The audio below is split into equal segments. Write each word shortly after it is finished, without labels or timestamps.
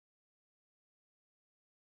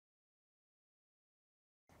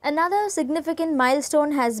Another significant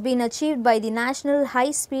milestone has been achieved by the National High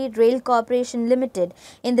Speed Rail Corporation Limited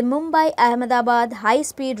in the Mumbai-Ahmedabad High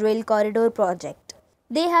Speed Rail Corridor project.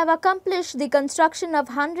 They have accomplished the construction of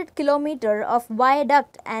 100 km of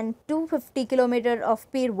viaduct and 250 km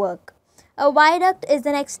of pier work. A viaduct is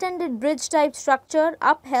an extended bridge-type structure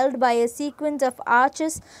upheld by a sequence of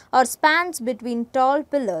arches or spans between tall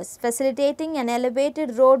pillars, facilitating an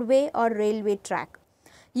elevated roadway or railway track.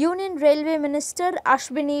 Union Railway Minister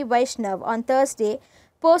Ashwini Vaishnav on Thursday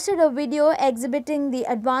posted a video exhibiting the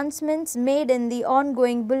advancements made in the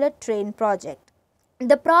ongoing bullet train project.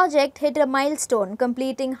 The project hit a milestone,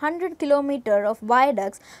 completing 100 km of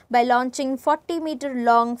viaducts by launching 40-meter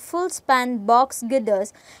long full-span box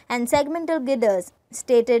girders and segmental girders,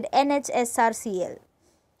 stated NHSRCL.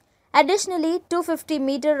 Additionally,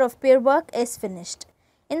 250-meter of pier work is finished.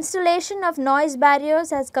 Installation of noise barriers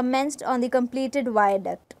has commenced on the completed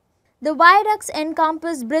viaduct. The viaducts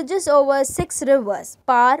encompass bridges over 6 rivers: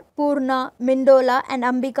 Par, Purna, Mindola and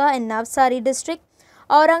Ambika in Navsari district,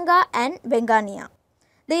 Auranga and Vengania.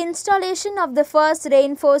 The installation of the first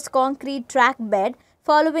reinforced concrete track bed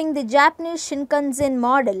following the Japanese Shinkansen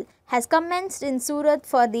model has commenced in Surat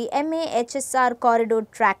for the MAHSR corridor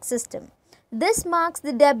track system. This marks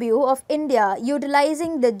the debut of India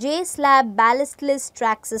utilizing the J-slab ballastless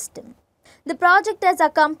track system. The project has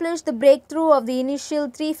accomplished the breakthrough of the initial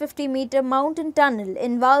 350-meter mountain tunnel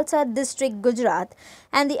in Valsad district, Gujarat,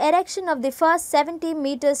 and the erection of the first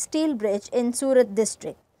 70-meter steel bridge in Surat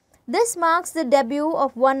district. This marks the debut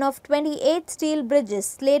of one of 28 steel bridges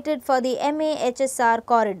slated for the MAHSR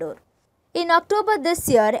corridor. In October this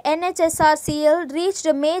year, NHSRCL reached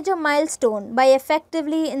a major milestone by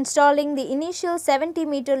effectively installing the initial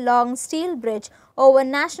 70-meter long steel bridge over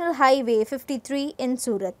National Highway 53 in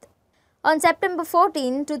Surat. On September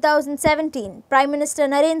 14, 2017, Prime Minister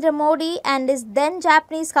Narendra Modi and his then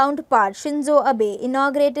Japanese counterpart Shinzo Abe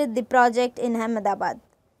inaugurated the project in Ahmedabad.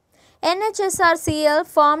 NHSRCL,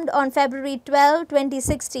 formed on February 12,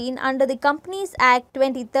 2016 under the Companies Act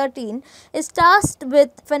 2013, is tasked with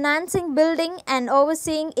financing, building and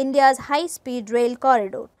overseeing India's high-speed rail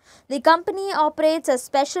corridor. The company operates a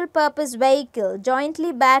special purpose vehicle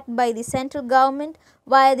jointly backed by the central government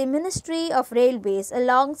via the Ministry of Railways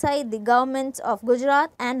alongside the governments of Gujarat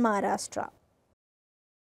and Maharashtra.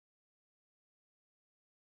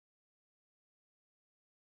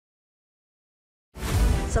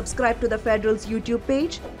 Subscribe to the Federal's YouTube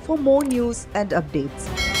page for more news and updates.